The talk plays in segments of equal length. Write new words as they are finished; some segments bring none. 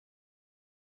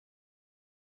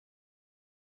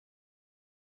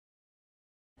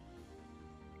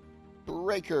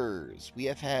Strikers! We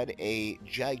have had a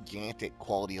gigantic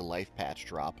quality of life patch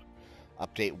drop.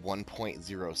 Update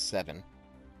 1.07.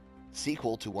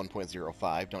 Sequel to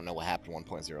 1.05. Don't know what happened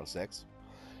to 1.06.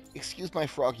 Excuse my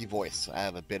froggy voice. I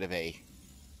have a bit of a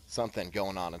something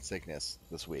going on in sickness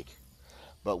this week.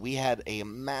 But we had a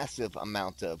massive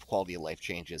amount of quality of life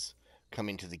changes come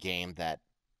into the game that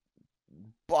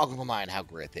boggle my mind how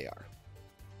great they are.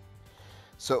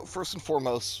 So first and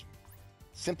foremost,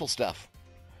 simple stuff.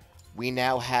 We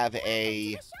now have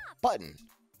a button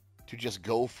to just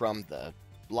go from the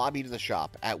lobby to the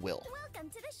shop at will. Welcome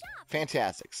to the shop.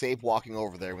 Fantastic. Save walking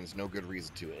over there when there's no good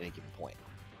reason to at any given point.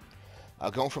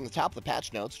 Going from the top of the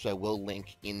patch notes, which I will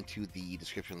link into the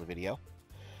description of the video,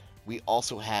 we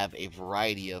also have a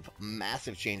variety of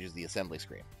massive changes to the assembly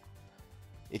screen.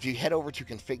 If you head over to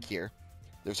config here,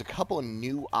 there's a couple of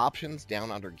new options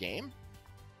down under game.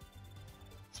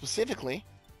 Specifically,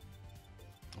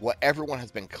 what everyone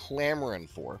has been clamoring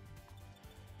for,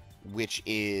 which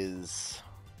is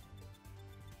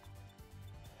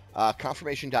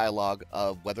confirmation dialogue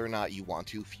of whether or not you want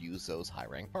to fuse those high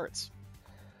rank parts.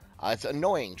 It's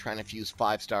annoying trying to fuse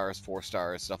 5 stars, 4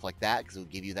 stars, stuff like that, because it'll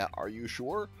give you that "are you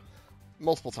sure?"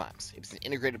 multiple times. If it's an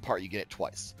integrated part, you get it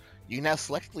twice. You can now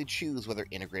selectively choose whether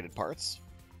integrated parts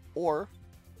or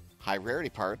high rarity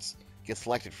parts get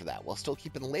selected for that, while still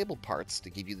keeping the labeled parts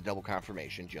to give you the double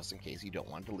confirmation just in case you don't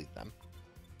want to delete them.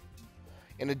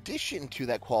 In addition to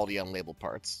that quality unlabeled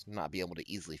parts, not be able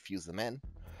to easily fuse them in,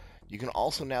 you can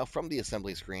also now from the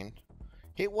assembly screen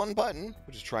hit one button,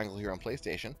 which is triangle here on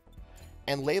PlayStation,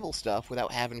 and label stuff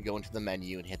without having to go into the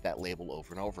menu and hit that label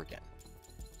over and over again.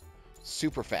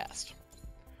 Super fast.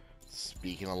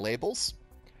 Speaking of labels,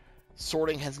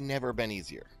 sorting has never been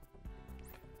easier.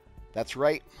 That's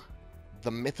right, the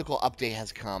mythical update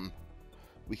has come.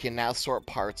 We can now sort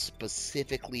parts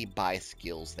specifically by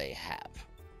skills they have.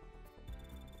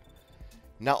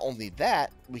 Not only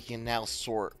that, we can now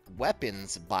sort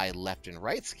weapons by left and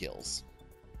right skills,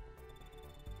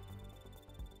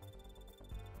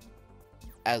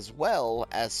 as well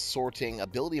as sorting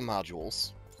ability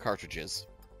modules, cartridges,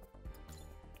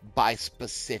 by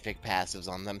specific passives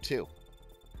on them too.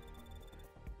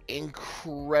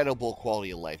 Incredible quality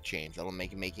of life change that'll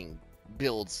make making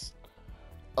builds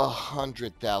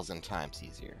 100,000 times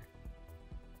easier.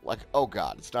 Like, oh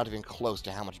god, it's not even close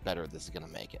to how much better this is going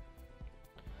to make it.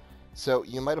 So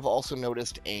you might have also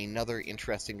noticed another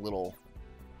interesting little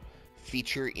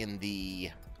feature in the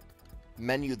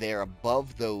menu there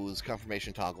above those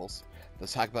confirmation toggles.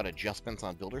 Let's talk about adjustments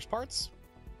on builders parts.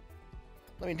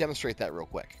 Let me demonstrate that real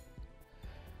quick.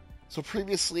 So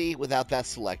previously, without that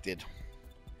selected,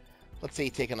 let's say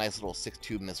you take a nice little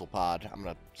 6.2 missile pod. I'm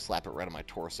going to slap it right on my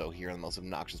torso here in the most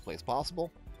obnoxious place possible.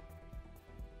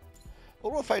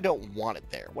 But what if I don't want it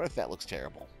there? What if that looks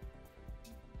terrible?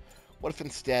 What if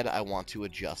instead I want to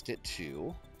adjust it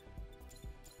to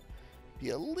be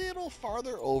a little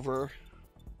farther over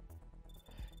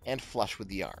and flush with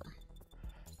the arm?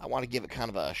 I want to give it kind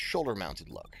of a shoulder-mounted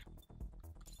look.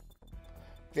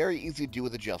 Very easy to do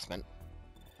with adjustment,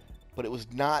 but it was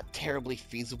not terribly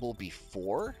feasible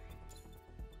before,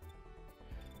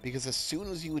 because as soon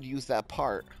as you would use that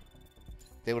part,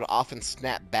 they would often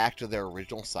snap back to their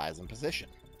original size and position.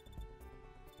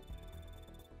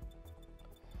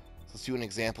 So let's do an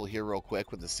example here real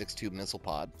quick with the 6.2 missile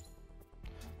pod.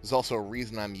 There's also a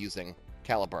reason I'm using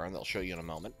Galore, and they'll show you in a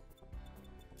moment.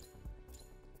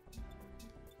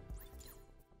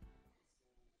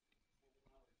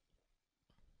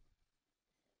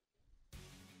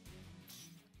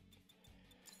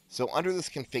 So under this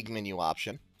config menu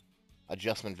option,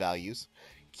 adjustment values,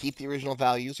 keep the original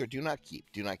values or do not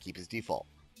keep. Do not keep as default.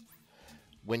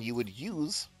 When you would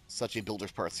use such a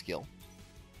builder's part skill,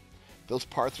 those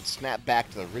parts would snap back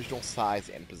to the original size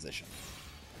and position.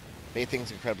 Made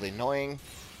things incredibly annoying,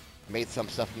 made some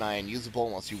stuff nigh unusable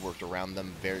unless you worked around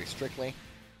them very strictly.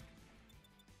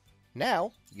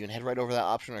 Now, you can head right over that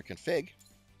option or config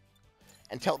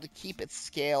and tell it to keep its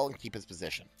scale and keep its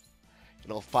position.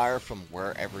 It'll fire from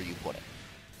wherever you put it.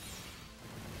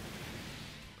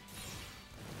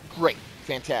 Great.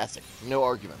 Fantastic. No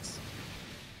arguments.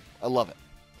 I love it.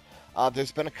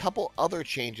 There's been a couple other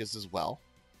changes as well.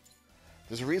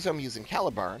 There's a reason I'm using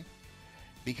Galore,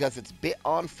 because its bit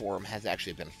on form has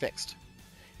actually been fixed.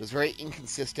 It was very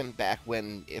inconsistent back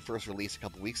when it first released a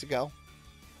couple weeks ago.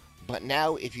 But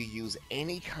now if you use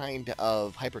any kind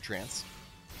of hypertrance,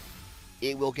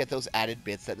 it will get those added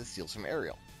bits that it steals from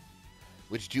aerial,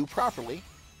 which do properly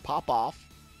pop off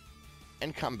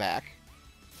and come back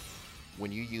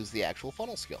when you use the actual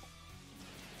funnel skill.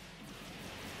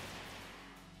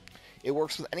 It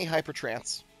works with any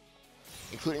hypertrance,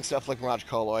 including stuff like Mirage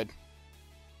Colloid.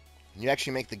 You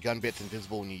actually make the gun bits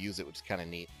invisible when you use it, which is kind of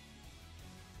neat.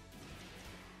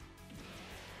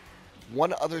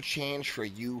 One other change for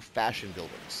you fashion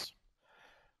builders,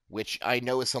 which I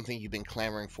know is something you've been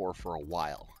clamoring for a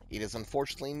while. It is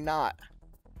unfortunately not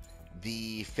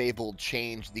the fabled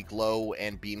change the glow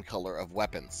and beam color of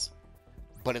weapons,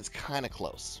 but it's kind of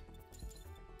close.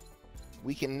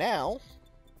 We can now,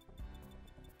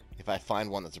 if I find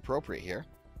one that's appropriate here,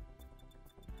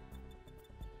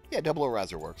 yeah, Double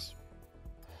Riser works.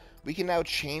 We can now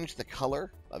change the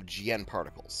color of GN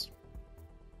particles.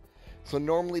 So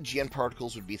normally GN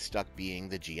particles would be stuck being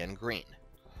the GN green,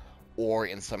 or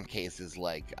in some cases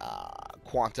like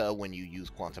Quanta, when you use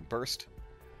Quantum Burst,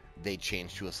 they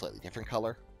change to a slightly different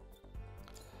color.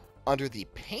 Under the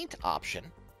paint option,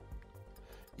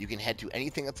 you can head to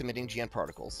anything that's emitting GN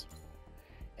particles,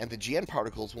 and the GN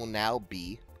particles will now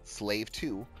be slave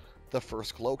to the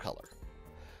first glow color.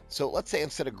 So let's say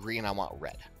instead of green, I want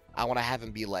red. I want to have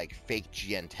them be like fake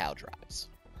GN Tau drives.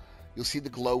 You'll see the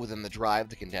glow within the drive,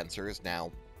 the condenser, is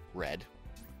now red.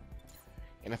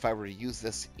 And if I were to use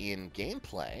this in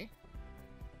gameplay,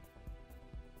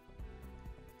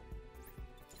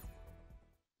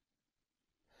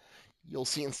 you'll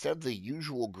see instead of the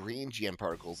usual green GN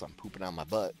particles I'm pooping on my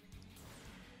butt,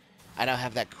 I now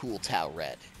have that cool Tau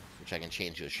red, which I can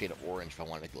change to a shade of orange if I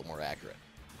want to make it a little more accurate.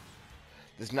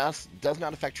 This does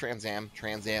not affect Trans Am.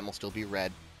 Trans Am will still be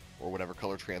red, or whatever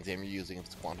color Trans Am you're using if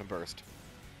it's Quantum Burst.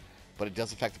 But it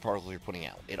does affect the particles you're putting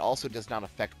out. It also does not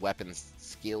affect weapons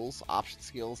skills, option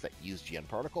skills that use GN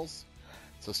particles.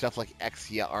 So stuff like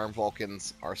Exia Arm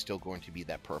Vulcans are still going to be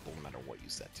that purple no matter what you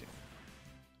set to.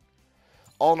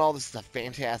 All in all, this is a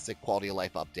fantastic quality of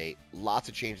life update. Lots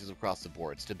of changes across the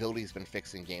board. Stability's been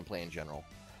fixed in gameplay in general.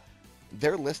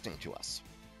 They're listening to us.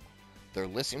 They're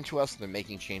listening to us and they're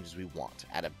making changes we want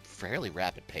at a fairly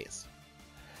rapid pace.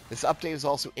 This update is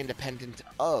also independent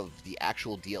of the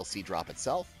actual DLC drop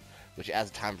itself, which as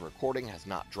of time of recording has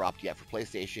not dropped yet for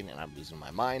PlayStation, and I'm losing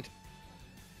my mind.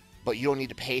 But you don't need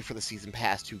to pay for the Season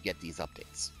Pass to get these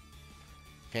updates.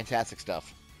 Fantastic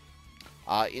stuff.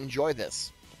 Enjoy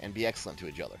this, and be excellent to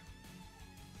each other.